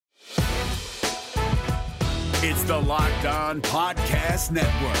It's the Locked On Podcast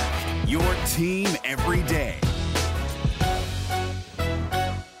Network, your team every day.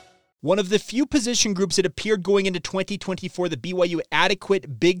 One of the few position groups that appeared going into 2024, the BYU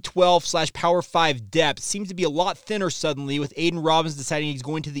adequate Big 12/Power 5 depth, seems to be a lot thinner suddenly with Aidan Robbins deciding he's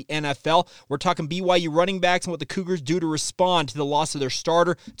going to the NFL. We're talking BYU running backs and what the Cougars do to respond to the loss of their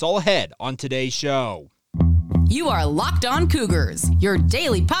starter. It's all ahead on today's show. You are Locked On Cougars, your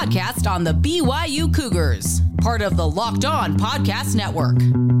daily podcast on the BYU Cougars, part of the Locked On Podcast Network,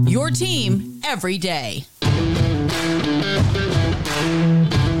 your team every day.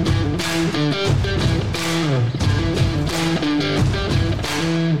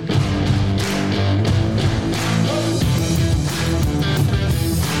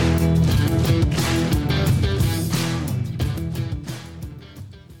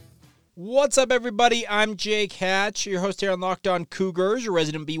 What's up, everybody? I'm Jake Hatch, your host here on Locked On Cougars, your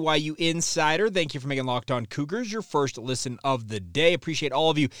resident BYU insider. Thank you for making Locked On Cougars your first listen of the day. Appreciate all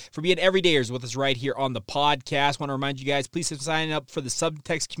of you for being everydayers with us right here on the podcast. Want to remind you guys, please sign up for the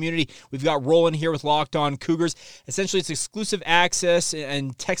subtext community we've got rolling here with Locked On Cougars. Essentially, it's exclusive access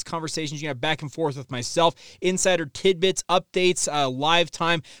and text conversations you can have back and forth with myself, insider tidbits, updates, live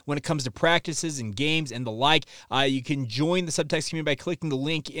time when it comes to practices and games and the like. You can join the subtext community by clicking the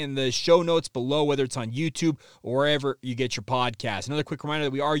link in the show notes below, whether it's on YouTube or wherever you get your podcast. Another quick reminder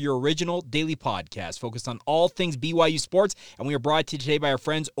that we are your original daily podcast focused on all things BYU sports, and we are brought to you today by our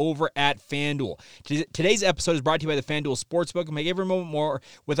friends over at FanDuel. Today's episode is brought to you by the FanDuel Sportsbook. Make every moment more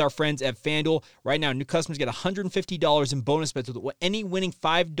with our friends at FanDuel. Right now, new customers get $150 in bonus bets with any winning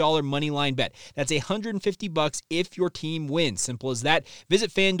 $5 money line bet. That's $150 if your team wins. Simple as that.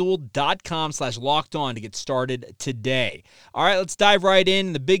 Visit FanDuel.com/lockedon to get started today. All right, let's dive right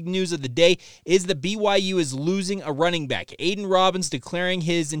in. The big news of the day is that BYU is losing a running back. Aidan Robbins declaring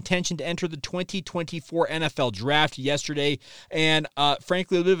his intention to enter the 2024 NFL Draft yesterday, and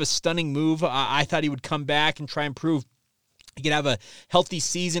frankly, a bit of a stunning move. I thought he would come back and try and prove he could have a healthy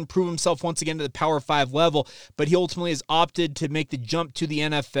season, prove himself once again to the Power 5 level, but he ultimately has opted to make the jump to the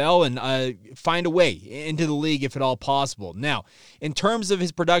NFL and find a way into the league if at all possible. Now, in terms of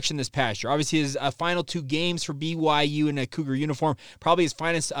his production this past year, obviously his final two games for BYU in a Cougar uniform, probably his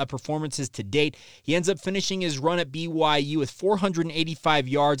finest performances to date. He ends up finishing his run at BYU with 485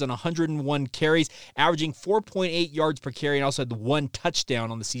 yards on 101 carries, averaging 4.8 yards per carry, and also had the one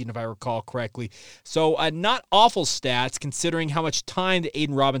touchdown on the season, if I recall correctly. So not awful stats, considering how much time that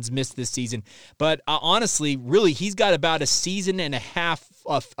Aidan Robbins missed this season. But honestly, really, he's got about a season and a half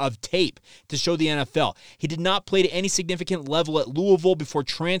of tape to show the NFL. He did not play to any significant level at Louisville before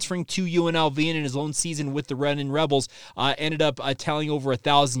transferring to UNLV, and in his own season with the Renin Rebels, ended up tallying over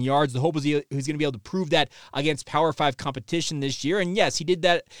 1,000 yards. The hope was he was going to be able to prove that against Power 5 competition this year, and yes, he did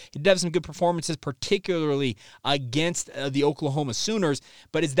that. He did have some good performances, particularly against the Oklahoma Sooners,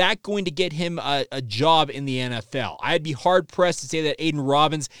 but is that going to get him a job in the NFL? I'd be hard-pressed to say that Aidan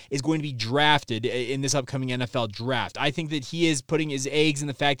Robbins is going to be drafted in this upcoming NFL draft. I think that he is putting his eggs in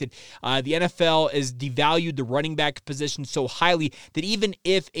the fact that the NFL has devalued the running back position so highly that even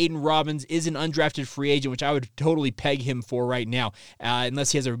if Aidan Robbins is an undrafted free agent, which I would totally peg him for right now,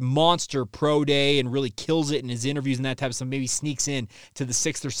 unless he has a monster pro day and really kills it in his interviews and that type of stuff, maybe sneaks in to the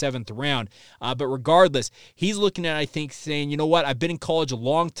 6th or 7th round. But regardless, he's looking at, I think, saying, you know what, I've been in college a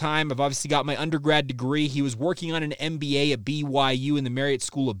long time. I've obviously got my undergrad degree. He was working on an MBA at BYU in the Marriott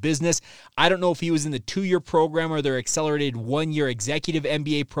School of Business. I don't know if he was in the 2-year program or their accelerated 1-year executive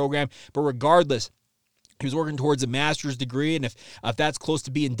MBA program, but regardless, he was working towards a master's degree, and if that's close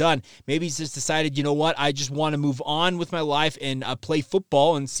to being done, maybe he's just decided, you know what, I just want to move on with my life and play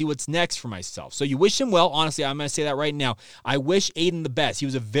football and see what's next for myself. So you wish him well. Honestly, I'm going to say that right now. I wish Aidan the best. He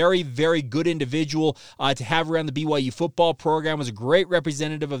was a very, very good individual to have around the BYU football program, was a great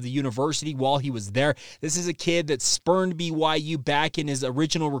representative of the university while he was there. This is a kid that spurned BYU back in his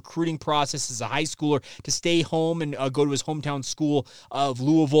original recruiting process as a high schooler to stay home and go to his hometown school of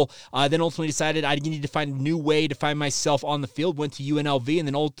Louisville. Then ultimately decided I need to find a new way to find myself on the field, went to UNLV, and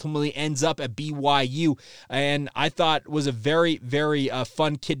then ultimately ends up at BYU, and I thought was a very, very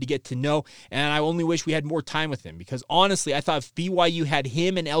fun kid to get to know, and I only wish we had more time with him, because honestly, I thought if BYU had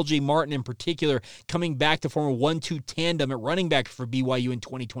him and LJ Martin in particular coming back to form a 1-2 tandem at running back for BYU in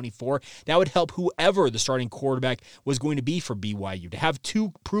 2024, that would help whoever the starting quarterback was going to be for BYU. To have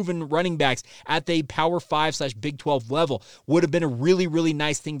two proven running backs at the Power 5/Big 12 level would have been a really, really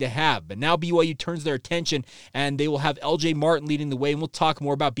nice thing to have, but now BYU turns their attention attention, and they will have LJ Martin leading the way, and we'll talk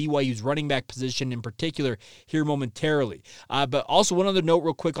more about BYU's running back position in particular here momentarily. But also one other note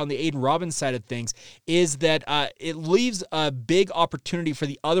real quick on the Aidan Robbins side of things is that it leaves a big opportunity for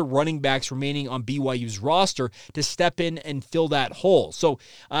the other running backs remaining on BYU's roster to step in and fill that hole. So,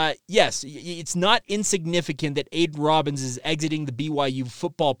 yes, it's not insignificant that Aidan Robbins is exiting the BYU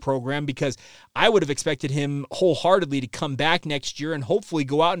football program, because I would have expected him wholeheartedly to come back next year and hopefully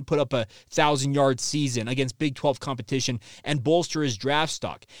go out and put up a 1,000-yard season against Big 12 competition and bolster his draft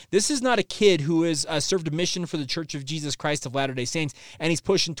stock. This is not a kid who has served a mission for the Church of Jesus Christ of Latter-day Saints, and he's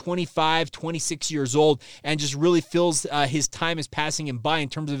pushing 25, 26 years old and just really feels his time is passing him by in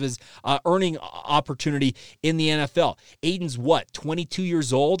terms of his earning opportunity in the NFL. Aidan's 22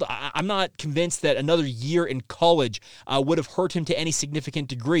 years old? I'm not convinced that another year in college would have hurt him to any significant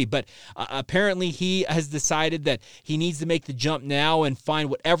degree, but apparently he has decided that he needs to make the jump now and find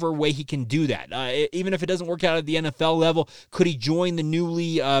whatever way he can do that. Even if it doesn't work out at the NFL level, could he join the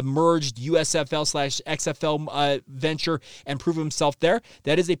newly merged USFL/XFL venture and prove himself there?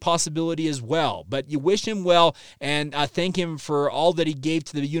 That is a possibility as well. But you wish him well and thank him for all that he gave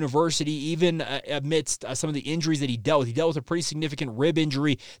to the university, even amidst some of the injuries that he dealt with. He dealt with a pretty significant rib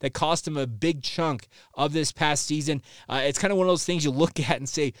injury that cost him a big chunk of this past season. It's kind of one of those things you look at and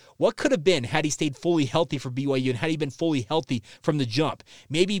say, what could have been had he stayed fully healthy for BYU and had he been fully healthy from the jump?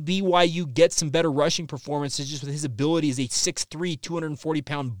 Maybe BYU gets some better rushing performances just with his ability as a 6'3",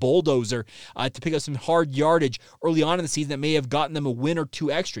 240-pound bulldozer to pick up some hard yardage early on in the season that may have gotten them a win or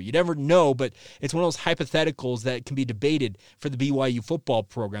two extra. You never know, but it's one of those hypotheticals that can be debated for the BYU football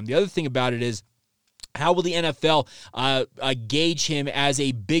program. The other thing about it is, how will the NFL gauge him as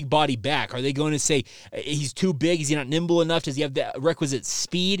a big body back? Are they going to say he's too big? Is he not nimble enough? Does he have the requisite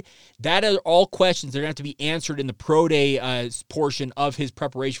speed? That are all questions that are going to have to be answered in the pro day portion of his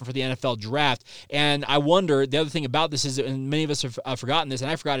preparation for the NFL draft. And I wonder, the other thing about this is, and many of us have forgotten this,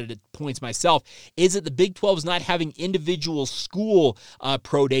 and I forgot it at points myself, is that the Big 12 is not having individual school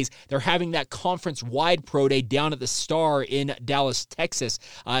pro days. They're having that conference-wide pro day down at the Star in Dallas, Texas.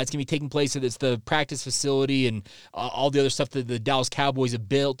 It's going to be taking place at the practice facility and all the other stuff that the Dallas Cowboys have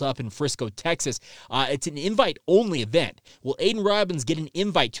built up in Frisco, Texas. It's an invite-only event. Will Aidan Robbins get an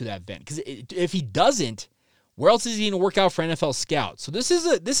invite to that event? Because if he doesn't, where else is he going to work out for NFL scouts? So this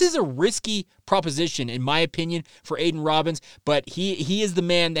is a risky proposition, in my opinion, for Aidan Robbins, but he is the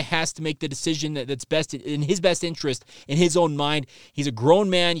man that has to make the decision that's best in his best interest, in his own mind. He's a grown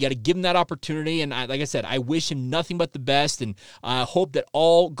man. You got to give him that opportunity, and like I said, I wish him nothing but the best, and hope that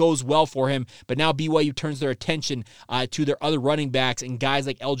all goes well for him. But now BYU turns their attention to their other running backs and guys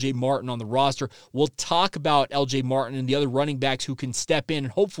like LJ Martin on the roster. We'll talk about LJ Martin and the other running backs who can step in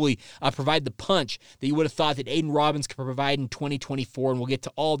and hopefully provide the punch that you would have thought that Aidan Robbins could provide in 2024, and we'll get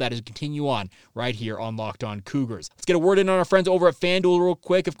to all that as we continue on right here on Locked On Cougars. Let's get a word in on our friends over at FanDuel real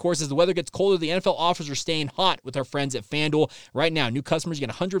quick. Of course, as the weather gets colder, the NFL offers are staying hot with our friends at FanDuel. Right now, new customers get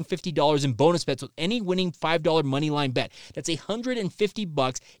 $150 in bonus bets with any winning $5 moneyline bet. That's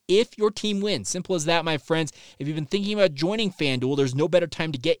 $150 if your team wins. Simple as that, my friends. If you've been thinking about joining FanDuel, there's no better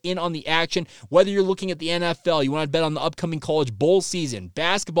time to get in on the action. Whether you're looking at the NFL, you want to bet on the upcoming college bowl season,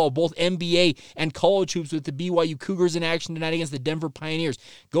 basketball, both NBA and college hoops with the BYU Cougars in action tonight against the Denver Pioneers.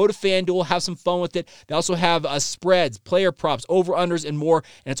 Go to FanDuel, have some fun with it. They also have spreads, player props, over-unders, and more,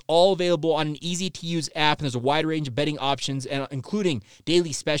 and it's all available on an easy-to-use app, and there's a wide range of betting options, and including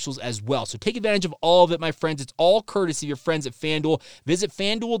daily specials as well. So take advantage of all of it, my friends. It's all courtesy of your friends at FanDuel. Visit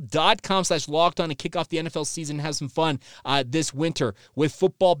FanDuel.com/lockedon and kick off the NFL season and have some fun this winter with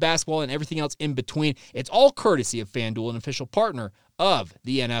football, basketball, and everything else in between. It's all courtesy of FanDuel, an official partner of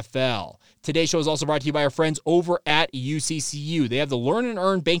the NFL. Today's show is also brought to you by our friends over at UCCU. They have the Learn and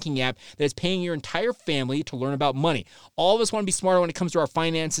Earn banking app that is paying your entire family to learn about money. All of us want to be smarter when it comes to our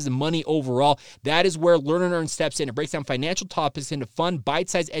finances and money overall. That is where Learn and Earn steps in. It breaks down financial topics into fun,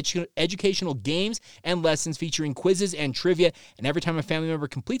 bite-sized educational games and lessons featuring quizzes and trivia. And every time a family member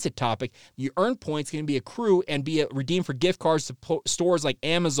completes a topic, you earn points can be accrue and be redeemed for gift cards to stores like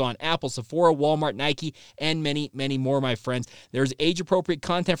Amazon, Apple, Sephora, Walmart, Nike, and many, many more, my friends. There's age-appropriate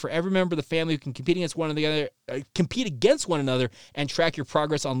content for every member of the family who can compete against one another and track your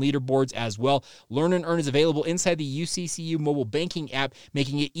progress on leaderboards as well. Learn and Earn is available inside the UCCU mobile banking app,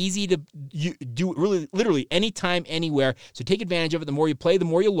 making it easy to do really literally anytime, anywhere. So take advantage of it. The more you play, the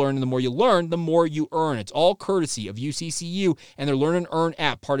more you learn, and the more you learn, the more you earn. It's all courtesy of UCCU and their Learn and Earn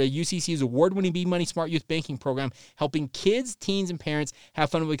app, part of UCCU's award-winning Be Money Smart Youth Banking Program, helping kids, teens, and parents have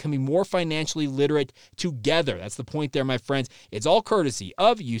fun with becoming more financially literate together. That's the point there, my friends. It's all courtesy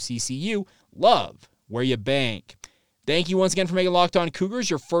of UCCU. Love where you bank. Thank you once again for making Locked On Cougars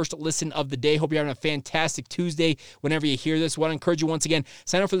your first listen of the day. Hope you're having a fantastic Tuesday whenever you hear this. I want to encourage you once again,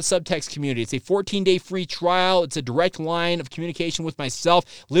 sign up for the Subtext community. It's a 14-day free trial. It's a direct line of communication with myself,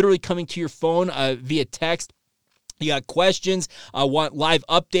 literally coming to your phone via text. You got questions, want live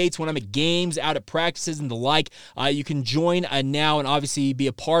updates when I'm at games, out at practices, and the like. You can join now and obviously be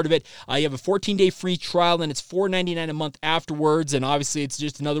a part of it. You have a 14-day free trial, and it's $4.99 a month afterwards. And obviously, it's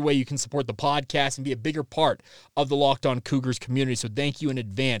just another way you can support the podcast and be a bigger part of the Locked On Cougars community. So thank you in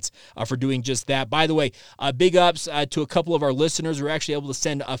advance for doing just that. By the way, big ups to a couple of our listeners. We're actually able to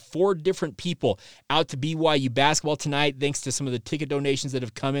send 4 different people out to BYU basketball tonight, thanks to some of the ticket donations that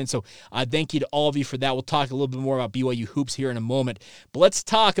have come in. So thank you to all of you for that. We'll talk a little bit more about BYU hoops here in a moment. But let's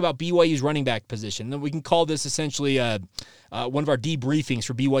talk about BYU's running back position. Then we can call this essentially one of our debriefings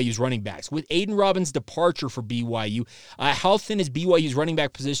for BYU's running backs. With Aidan Robbins' departure for BYU, how thin is BYU's running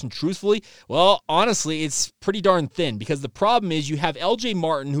back position truthfully? Well, honestly, it's pretty darn thin, because the problem is you have LJ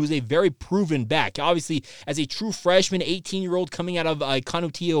Martin, who's a very proven back. Obviously, as a true freshman, 18-year-old coming out of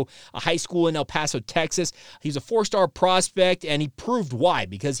Canutillo High School in El Paso, Texas. He's a 4-star prospect, and he proved why,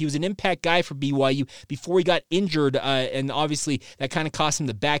 because he was an impact guy for BYU before he got injured, and obviously that kind of cost him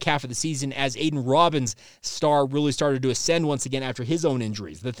the back half of the season as Aidan Robbins' star really started to ascend once again after his own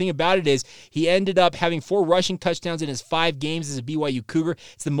injuries. The thing about it is he ended up having 4 rushing touchdowns in his 5 games as a BYU Cougar.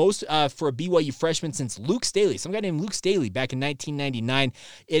 It's the most for a BYU freshman since Luke Staley, some guy named Luke Staley back in 1999.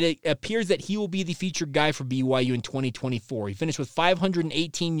 It appears that he will be the featured guy for BYU in 2024. He finished with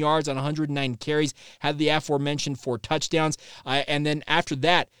 518 yards on 109 carries, had the aforementioned 4 touchdowns, and then after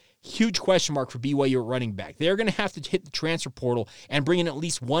that, huge question mark for BYU at running back. They're going to have to hit the transfer portal and bring in at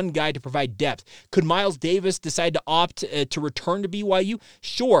least one guy to provide depth. Could Miles Davis decide to opt to return to BYU?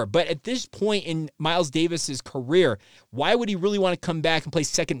 Sure, but at this point in Miles Davis's career, why would he really want to come back and play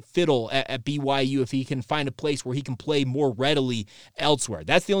second fiddle at BYU if he can find a place where he can play more readily elsewhere?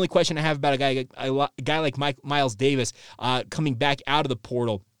 That's the only question I have about a guy like Miles Davis coming back out of the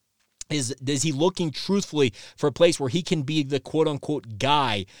portal. Is he looking truthfully for a place where he can be the quote-unquote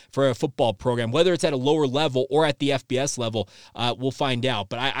guy for a football program, whether it's at a lower level or at the FBS level? We'll find out.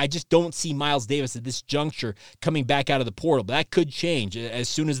 But I just don't see Miles Davis at this juncture coming back out of the portal. But that could change. As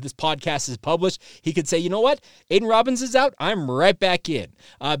soon as this podcast is published, he could say, you know what? Aidan Robbins is out. I'm right back in.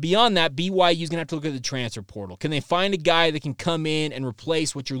 Beyond that, BYU is going to have to look at the transfer portal. Can they find a guy that can come in and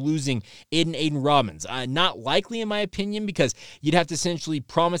replace what you're losing in Aidan Robbins? Not likely, in my opinion, because you'd have to essentially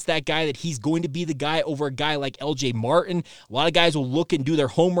promise that guy that he's going to be the guy over a guy like LJ Martin. A lot of guys will look and do their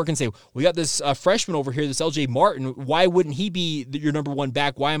homework and say, we got this freshman over here, this LJ Martin. Why wouldn't he be your number one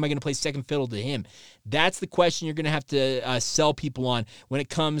back? Why am I going to play second fiddle to him? That's the question you're going to have to sell people on when it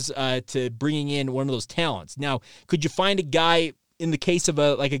comes to bringing in one of those talents. Now, could you find a guy in the case of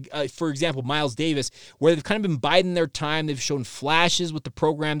for example, Miles Davis, where they've kind of been biding their time? They've shown flashes with the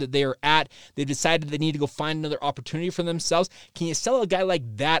program that they are at. They've decided they need to go find another opportunity for themselves. Can you sell a guy like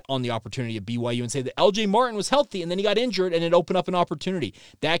that on the opportunity at BYU and say that LJ Martin was healthy and then he got injured and it opened up an opportunity?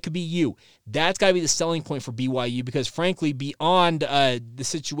 That could be you. That's got to be the selling point for BYU, because frankly, beyond the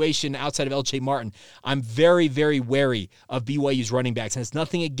situation outside of LJ Martin, I'm very, very wary of BYU's running backs. And it's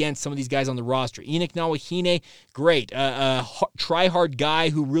nothing against some of these guys on the roster. Enoch Nawahine, great. Try-hard guy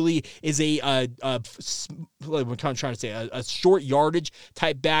who really is a short yardage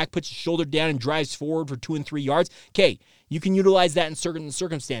type back, puts his shoulder down and drives forward for 2 and 3 yards. Okay, you can utilize that in certain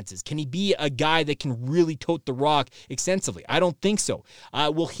circumstances. Can he be a guy that can really tote the rock extensively? I don't think so.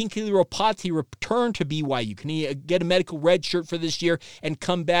 Will Hinckley Ropati return to BYU? Can he get a medical red shirt for this year and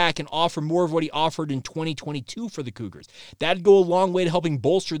come back and offer more of what he offered in 2022 for the Cougars? That'd go a long way to helping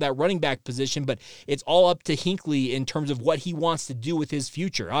bolster that running back position, but it's all up to Hinckley in terms of what he wants to do with his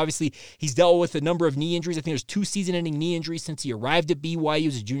future. Obviously, he's dealt with a number of knee injuries. I think there's 2 season-ending knee injuries since he arrived at BYU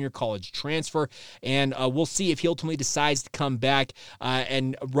as a junior college transfer, and we'll see if he ultimately decides to come back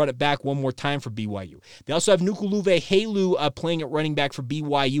and run it back one more time for BYU. They also have Nukuluve Halu playing at running back for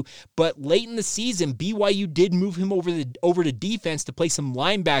BYU, but late in the season, BYU did move him over to defense to play some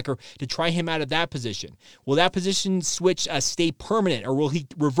linebacker to try him out of that position. Will that position switch stay permanent, or will he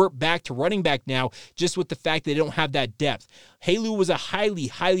revert back to running back now, just with the fact that they don't have that depth? Halu was a highly,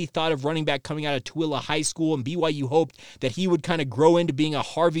 highly thought of running back coming out of Tooele High School, and BYU hoped that he would kind of grow into being a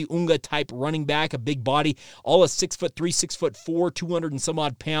Harvey Unga type running back, a big body, all a 6'3", 6'4", 200 and some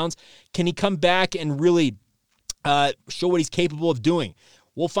odd pounds. Can he come back and really show what he's capable of doing?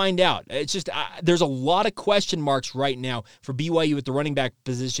 We'll find out. It's just there's a lot of question marks right now for BYU at the running back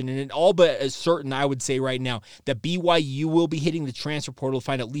position, and it all but is certain, I would say right now, that BYU will be hitting the transfer portal to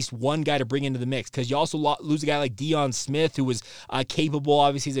find at least one guy to bring into the mix, because you also lose a guy like Aidan Smith, who was capable.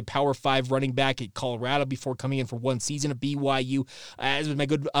 Obviously, he's a Power 5 running back at Colorado before coming in for one season at BYU. As my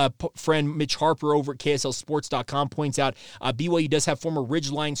good friend Mitch Harper over at KSLSports.com points out, BYU does have former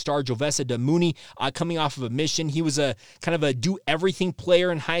Ridgeline star Jovessa Damuni coming off of a mission. He was a kind of a do-everything player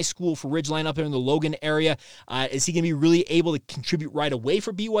in high school for Ridgeline up there in the Logan area. Is he going to be really able to contribute right away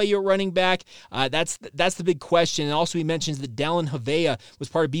for BYU at running back? That's the big question. And also he mentions that Dallin Havea was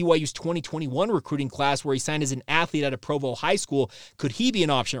part of BYU's 2021 recruiting class where he signed as an athlete out of Provo High School. Could he be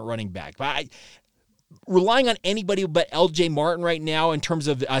an option at running back? Relying on anybody but LJ Martin right now in terms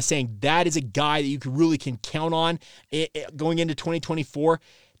of saying that is a guy that you can count on going into 2024,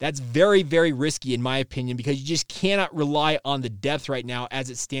 that's very, very risky in my opinion, because you just cannot rely on the depth right now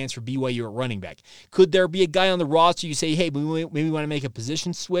as it stands for BYU at running back. Could there be a guy on the roster you say, hey, maybe we want to make a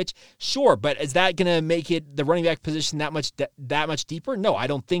position switch? Sure, but is that going to make it the running back position that much deeper? No, I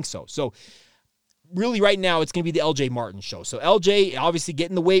don't think so. So really right now it's going to be the LJ Martin show. So LJ, obviously get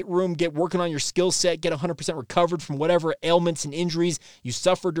in the weight room, get working on your skill set, get 100% recovered from whatever ailments and injuries you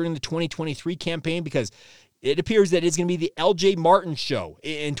suffered during the 2023 campaign, because it appears that it's going to be the LJ Martin show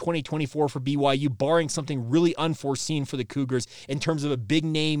in 2024 for BYU, barring something really unforeseen for the Cougars in terms of a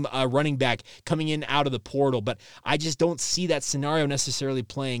big-name running back coming in out of the portal. But I just don't see that scenario necessarily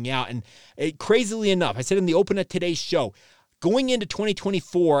playing out. And crazily enough, I said in the open of today's show, going into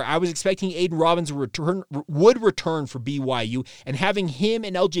 2024, I was expecting Aidan Robbins would return for BYU, and having him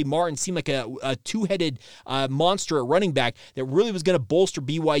and LJ Martin seem like a two-headed monster at running back that really was going to bolster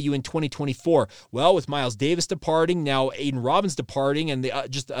BYU in 2024. Well, with Miles Davis departing, now Aidan Robbins departing, and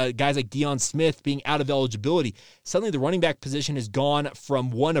guys like Aidan Smith being out of eligibility, suddenly the running back position has gone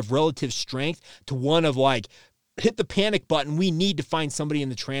from one of relative strength to one of like, hit the panic button. We need to find somebody in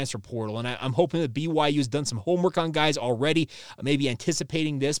the transfer portal. And I'm hoping that BYU has done some homework on guys already, maybe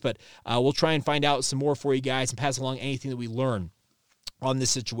anticipating this, but we'll try and find out some more for you guys and pass along anything that we learn on this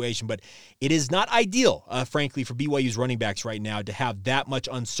situation. But it is not ideal, frankly, for BYU's running backs right now to have that much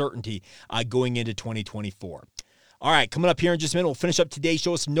uncertainty going into 2024. All right, coming up here in just a minute, we'll finish up today's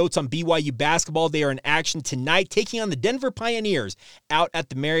show with some notes on BYU basketball. They are in action tonight, taking on the Denver Pioneers out at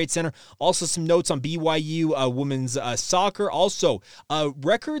the Marriott Center. Also, some notes on BYU women's soccer. Also, a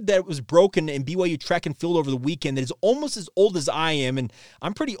record that was broken in BYU track and field over the weekend that is almost as old as I am, and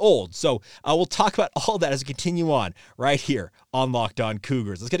I'm pretty old. So we'll talk about all that as we continue on right here on Locked On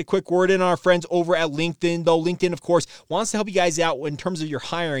Cougars. Let's get a quick word in on our friends over at LinkedIn, though. LinkedIn, of course, wants to help you guys out in terms of your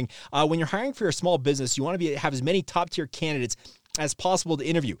hiring. When you're hiring for your small business, you want to have as many top-tier candidates as possible to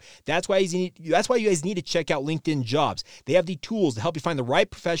interview. That's why you guys need to check out LinkedIn Jobs. They have the tools to help you find the right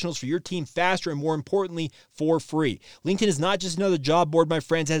professionals for your team faster and, more importantly, for free. LinkedIn is not just another job board, my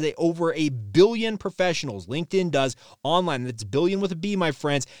friends. It has over 1 billion professionals. LinkedIn does online. That's billion with a B, my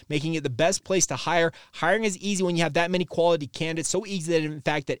friends, making it the best place to hire. Hiring is easy when you have that many quality candidates. So easy that, in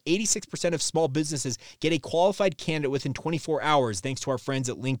fact, that 86% of small businesses get a qualified candidate within 24 hours, thanks to our friends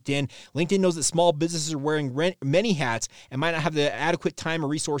at LinkedIn. LinkedIn knows that small businesses are wearing many hats and might not have the adequate time or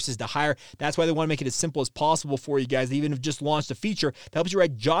resources to hire. That's why they want to make it as simple as possible for you guys. They even have just launched a feature that helps you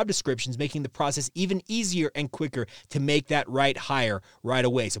write job descriptions, making the process even easier and quicker to make that right hire right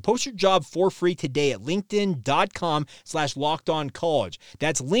away. So post your job for free today at linkedin.com/lockedoncollege.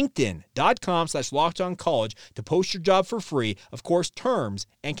 That's linkedin.com/lockedoncollege to post your job for free. Of course, terms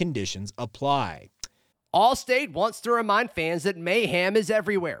and conditions apply. Allstate wants to remind fans that mayhem is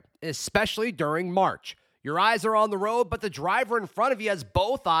everywhere, especially during March. Your eyes are on the road, but the driver in front of you has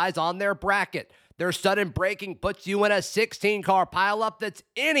both eyes on their bracket. Their sudden braking puts you in a 16-car pileup that's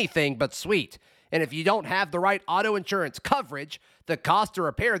anything but sweet. And if you don't have the right auto insurance coverage, the cost to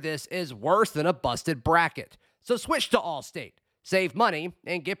repair this is worse than a busted bracket. So switch to Allstate, save money,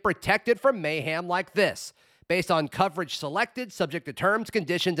 and get protected from mayhem like this. Based on coverage selected, subject to terms,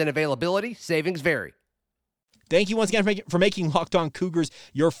 conditions, and availability, savings vary. Thank you once again for making Locked On Cougars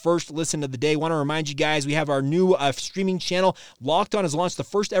your first listen of the day. I want to remind you guys, we have our new streaming channel. Locked On has launched the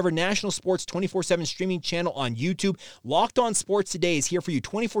first ever national sports 24/7 streaming channel on YouTube. Locked On Sports Today is here for you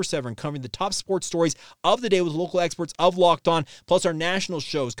 24/7, covering the top sports stories of the day with local experts of Locked On, plus our national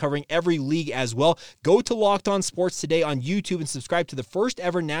shows covering every league as well. Go to Locked On Sports Today on YouTube and subscribe to the first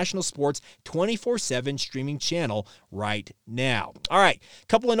ever national sports 24/7 streaming channel right now. All right, a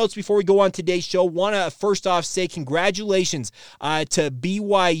couple of notes before we go on today's show. Want to first off say say congratulations to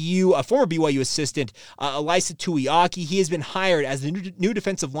BYU, a former BYU assistant, Elisa Tuiaki. He has been hired as the new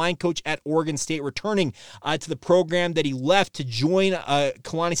defensive line coach at Oregon State, returning to the program that he left to join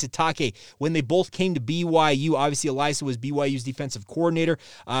Kalani Sitake when they both came to BYU. Obviously, Elisa was BYU's defensive coordinator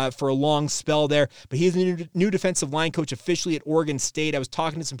for a long spell there, but he is the new defensive line coach officially at Oregon State. I was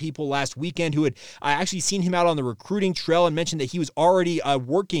talking to some people last weekend who had actually seen him out on the recruiting trail and mentioned that he was already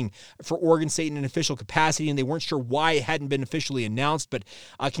working for Oregon State in an official capacity, and they weren't sure why it hadn't been officially announced. But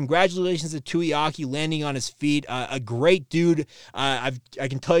congratulations to Tuiaki landing on his feet. A great dude. I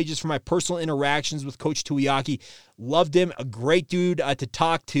can tell you just from my personal interactions with Coach Tuiaki, loved him, a great dude to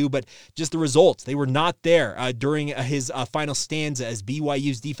talk to, but just the results, they were not there during his final stanza as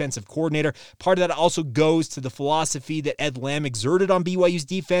BYU's defensive coordinator. Part of that also goes to the philosophy that Ed Lamb exerted on BYU's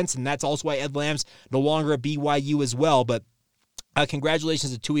defense, and that's also why Ed Lamb's no longer at BYU as well. But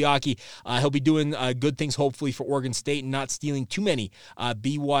congratulations to Tuiaki. He'll be doing good things, hopefully, for Oregon State and not stealing too many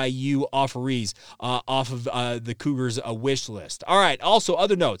BYU offerees off of the Cougars' wish list. All right, also,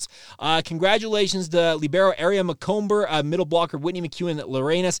 other notes. Congratulations to libero Aria McComber, middle blocker Whitney McEwen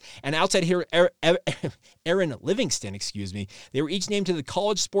Lorenas, and outside here, Aaron Livingston, They were each named to the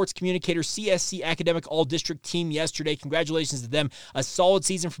College Sports Communicator CSC Academic All-District Team yesterday. Congratulations to them. A solid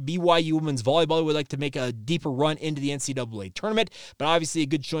season for BYU women's volleyball. We'd like to make a deeper run into the NCAA tournament, but obviously a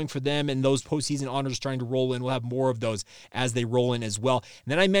good showing for them, and those postseason honors starting to roll in. We'll have more of those as they roll in as well.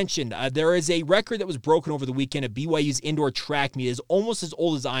 And then I mentioned there is a record that was broken over the weekend at BYU's indoor track meet. It is almost as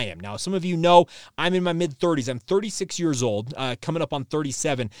old as I am. Now, some of you know I'm in my mid-30s. I'm 36 years old, coming up on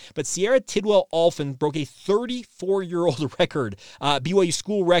 37. But Sierra Tidwell-Alphen broke a 34-year-old record, BYU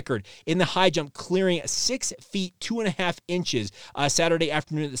school record, in the high jump, clearing 6 feet 2.5 inches Saturday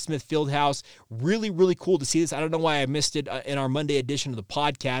afternoon at the Smith Fieldhouse. Really, really cool to see this. I don't know why I missed it in our Monday edition of the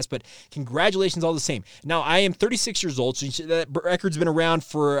podcast, but congratulations all the same. Now, I am 36 years old, so that record's been around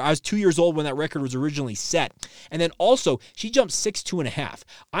I was 2 years old when that record was originally set. And then also, she jumped 6'2.5".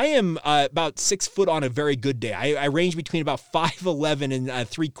 I am about 6 foot on a very good day. I range between about 5'11" and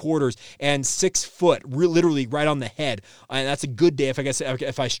 3/4 and 6 foot, literally right on the head. And that's a good day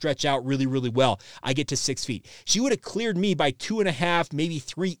if I stretch out really, really well. I get to 6 feet. She would have cleared me by 2.5, maybe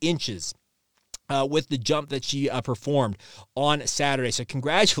 3 inches. With the jump that she performed on Saturday. So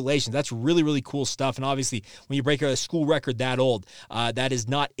congratulations. That's really, really cool stuff. And obviously, when you break a school record that old, that is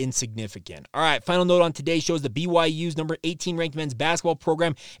not insignificant. All right, final note on today's show is the BYU's number 18 ranked men's basketball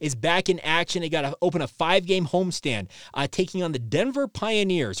program is back in action. They got to open a 5-game homestand, taking on the Denver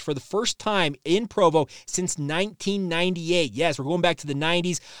Pioneers for the first time in Provo since 1998. Yes, we're going back to the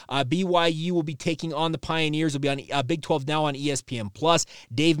 90s. BYU will be taking on the Pioneers. It'll be on Big 12 now on ESPN+.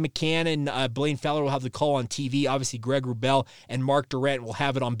 Dave McCann and Blaine Fowler will have the call on TV. Obviously, Greg Wrubell and Mark Durrett will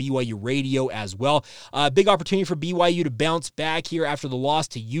have it on BYU radio as well. Big opportunity for BYU to bounce back here after the loss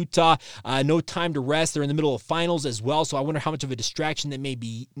to Utah. No time to rest. They're in the middle of finals as well, so I wonder how much of a distraction that may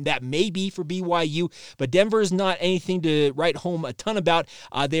be for BYU. But Denver is not anything to write home a ton about.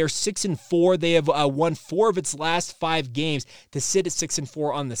 They are 6-4. They have won 4 of its last 5 games to sit at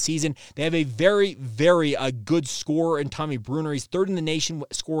 6-4 on the season. They have a very, very good scorer in Tommy Bruner. He's third in the nation,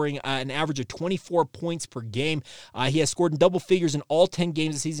 scoring an average of 24 points per game. He has scored in double figures in all 10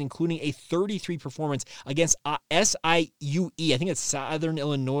 games this season, including a 33 performance against SIUE. I think it's Southern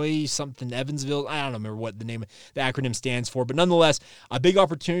Illinois, something Evansville. I don't remember what the acronym stands for, but nonetheless, a big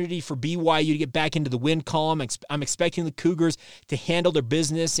opportunity for BYU to get back into the win column. I'm expecting the Cougars to handle their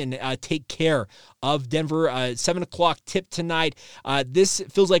business and take care of Denver. 7 o'clock tip tonight. This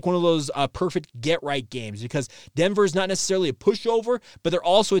feels like one of those perfect get-right games because Denver is not necessarily a pushover, but they're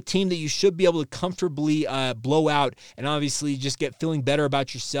also a team that you should be able to comfortably blow out and obviously just get feeling better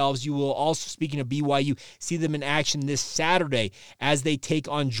about yourselves. You will also, speaking of BYU, see them in action this Saturday as they take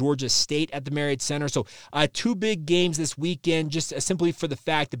on Georgia State at the Marriott Center. So 2 big games this weekend, just simply for the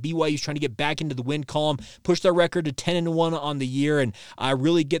fact that BYU is trying to get back into the win column, push their record to 10-1 on the year, and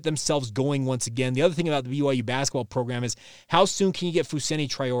really get themselves going once again. The other thing about the BYU basketball program is how soon can you get Fousseyni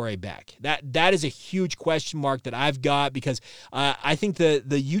Traore back? That is a huge question mark that I've got because I think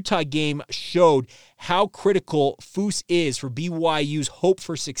the Utah game showed how critical Foose is for BYU's hope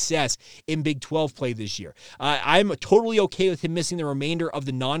for success in Big 12 play this year. I'm totally okay with him missing the remainder of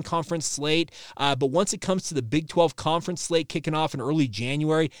the non-conference slate, but once it comes to the Big 12 conference slate kicking off in early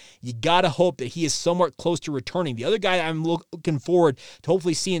January, you got to hope that he is somewhat close to returning. The other guy I'm looking forward to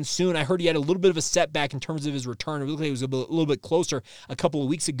hopefully seeing soon, I heard he had a little bit of a setback in terms of his return. It looked like he was a little bit closer a couple of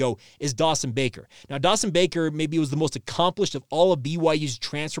weeks ago, is Dawson Baker. Now, Dawson Baker maybe was the most accomplished of all of BYU's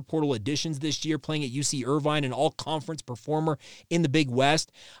transfer portal additions this year, playing at at UC Irvine, an all-conference performer in the Big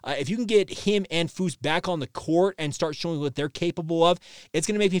West. If you can get him and Foose back on the court and start showing what they're capable of, it's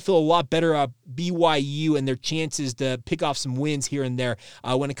going to make me feel a lot better about BYU and their chances to pick off some wins here and there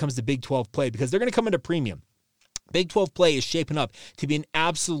when it comes to Big 12 play, because they're going to come into premium. Big 12 play is shaping up to be an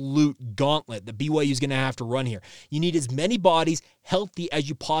absolute gauntlet that BYU is going to have to run here. You need as many bodies healthy as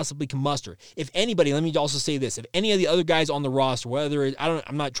you possibly can muster. If anybody, let me also say this, if any of the other guys on the roster, whether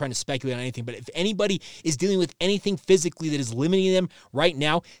I'm not trying to speculate on anything, but if anybody is dealing with anything physically that is limiting them right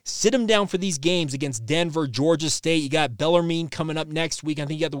now, sit them down for these games against Denver, Georgia State. You got Bellarmine coming up next week. I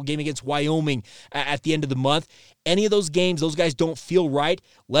think you got the game against Wyoming at the end of the month. Any of those games, those guys don't feel right,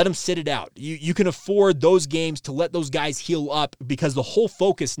 let them sit it out. You can afford those games to let those guys heal up, because the whole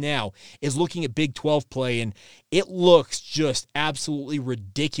focus now is looking at Big 12 play, and it looks just absolutely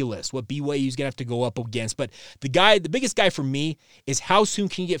ridiculous what BYU is going to have to go up against. But the biggest guy for me is how soon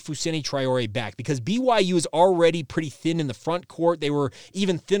can you get Fousseyni Traore back, because BYU is already pretty thin in the front court. They were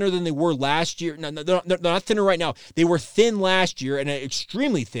even thinner than they were last year. No, they're not thinner right now. They were thin last year and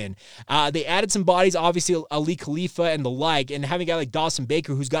extremely thin. They added some bodies, obviously Ali Khalifa and the like, and having a guy like Dawson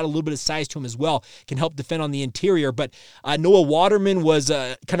Baker, who's got a little bit of size to him as well, can help defend on the interior. But Noah Waterman was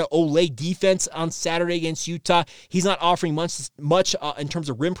kind of Olay defense on Saturday against Utah. He's not offering much in terms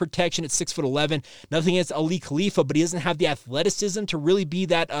of rim protection at 6'11". Nothing against Ali Khalifa, but he doesn't have the athleticism to really be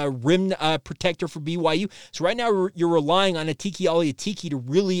that rim protector for BYU. So right now you're relying on Atiki Ali-Atiki to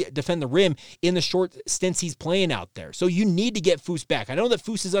really defend the rim in the short stints he's playing out there. So you need to get Foose back. I know that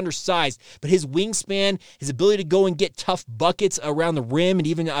Foose is undersized, but his wingspan, his ability to go and get tough buckets around the rim and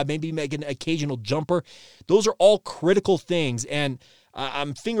even maybe make an occasional jumper, those are all critical things. And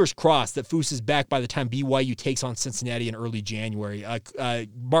I'm fingers crossed that Foose is back by the time BYU takes on Cincinnati in early January.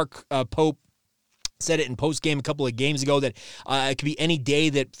 Mark Pope said it in postgame a couple of games ago that it could be any day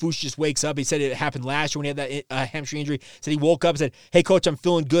that Foose just wakes up. He said it happened last year when he had that hamstring injury. Said he woke up and said, "Hey, coach, I'm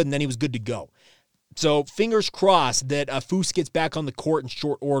feeling good," and then he was good to go. So fingers crossed that Foose gets back on the court in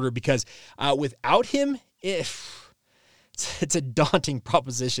short order, because without him, it's a daunting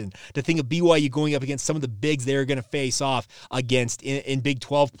proposition to think of BYU going up against some of the bigs they're going to face off against in Big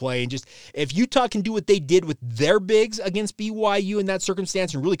 12 play. And just if Utah can do what they did with their bigs against BYU in that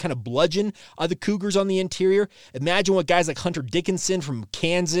circumstance and really kind of bludgeon the Cougars on the interior, imagine what guys like Hunter Dickinson from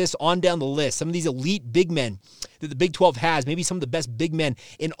Kansas on down the list, some of these elite big men that the Big 12 has, maybe some of the best big men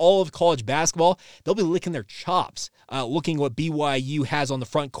in all of college basketball, they'll be licking their chops looking at what BYU has on the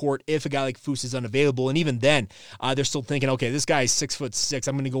front court if a guy like Foose is unavailable. And even then, they're still thinking, okay, this guy is 6'6".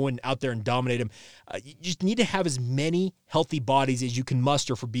 I'm going to go in out there and dominate him. You just need to have as many healthy bodies as you can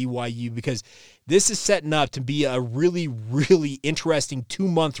muster for BYU, because this is setting up to be a really, really interesting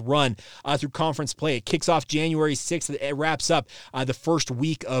 2-month run through conference play. It kicks off January 6th. It wraps up the first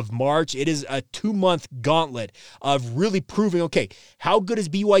week of March. It is a 2-month gauntlet of really proving, okay, how good is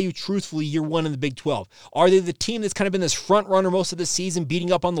BYU truthfully year one in the Big 12? Are they the team that's kind of been this front runner most of the season,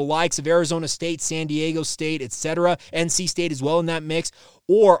 beating up on the likes of Arizona State, San Diego State, etc., NC State as well in that mix?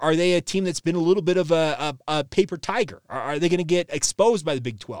 Or are they a team that's been a little bit of a paper tiger? Are they going to get exposed by the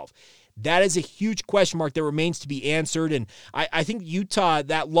Big 12? That is a huge question mark that remains to be answered. And I think Utah,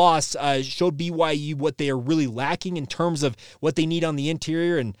 that loss showed BYU what they are really lacking in terms of what they need on the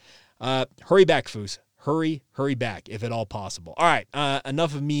interior. And hurry back, Foose. Hurry back, if at all possible. All right,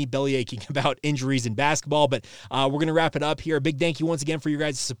 enough of me belly aching about injuries in basketball, but we're going to wrap it up here. A big thank you once again for your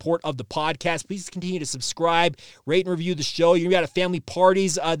guys' support of the podcast. Please continue to subscribe, rate, and review the show. You're going to be at family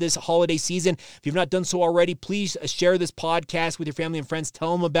parties this holiday season. If you've not done so already, please share this podcast with your family and friends.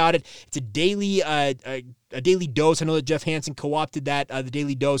 Tell them about it. It's a daily dose. I know that Jeff Hansen co-opted that, the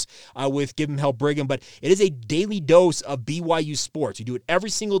daily dose with Give 'em Hell Brigham, but it is a daily dose of BYU sports. We do it every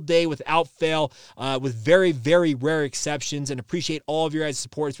single day without fail, with very, very rare exceptions, and appreciate all of your guys'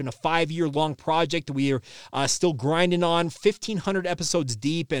 support. It's been a 5-year-long project that we are still grinding on, 1,500 episodes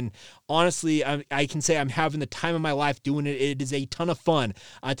deep, and honestly, I can say I'm having the time of my life doing it. It is a ton of fun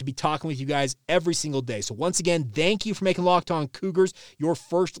to be talking with you guys every single day. So once again, thank you for making Locked On Cougars your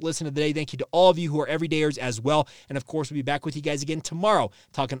first listen of the day. Thank you to all of you who are everydayers as well. And of course, we'll be back with you guys again tomorrow,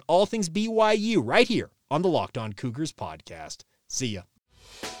 talking all things BYU right here on the Locked On Cougars podcast. See ya.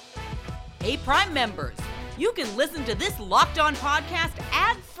 Hey, Prime members, you can listen to this Locked On podcast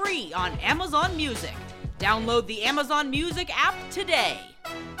ad-free on Amazon Music. Download the Amazon Music app today.